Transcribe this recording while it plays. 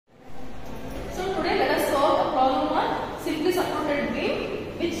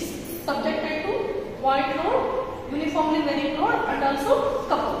point load, uniformly varying load, and also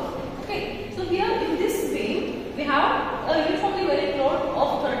couple. Okay, so here in this way we have a uniformly varying load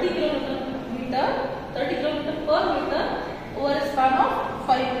of 30 km per meter over a span of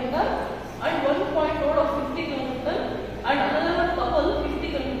 5 meter, and one point load of 50 km and another one couple 50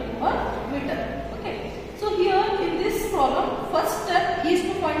 km per meter. Okay, so here in this problem, first step is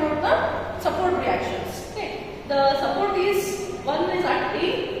to find out the support reactions. Okay, the support is one is at A,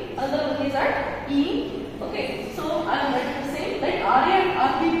 other one is at E. Okay, so I am writing the same, like RA and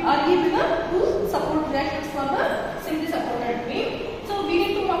RE with the two support reactions for the simply supported beam. So we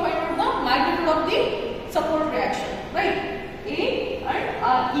need to find out the magnitude of the support reaction, right? A and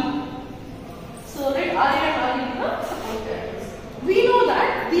RE. So let RA and RE be the support reactions. We know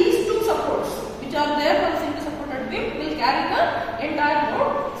that these two supports which are there for the simply supported beam will carry the entire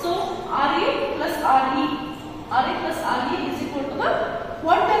load. So RA plus RE is equal to the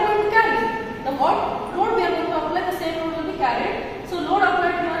what they are going to carry. The what load we are going to apply, the same load will be carried. So load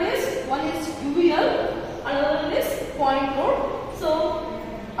applied here is one is UVL, another one is point load. So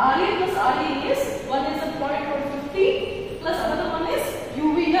RA plus RE is one is a point load 50 plus another one is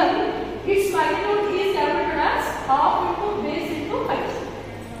UVL. Its magnitude is calculated as half into base into height.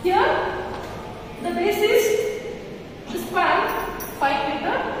 Here the base is the span 5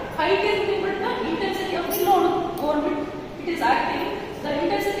 meter, height is equal to the intensity of the load over which it is acting. The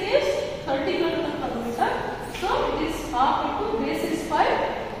intensity is 30 km per meter. So it is half into base is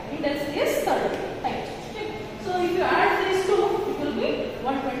 5, intensity is 30 height. Okay. So if you add these two, it will be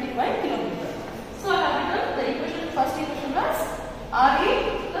 125 km. So I have written the equation, first equation as RA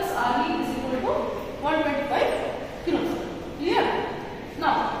plus RE is equal to 125 km. Clear?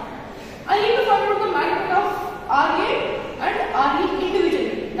 Now I need to find out the magnitude of RA and RE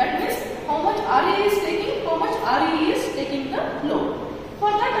individually. That means how much RA is taking, how much RE is taking the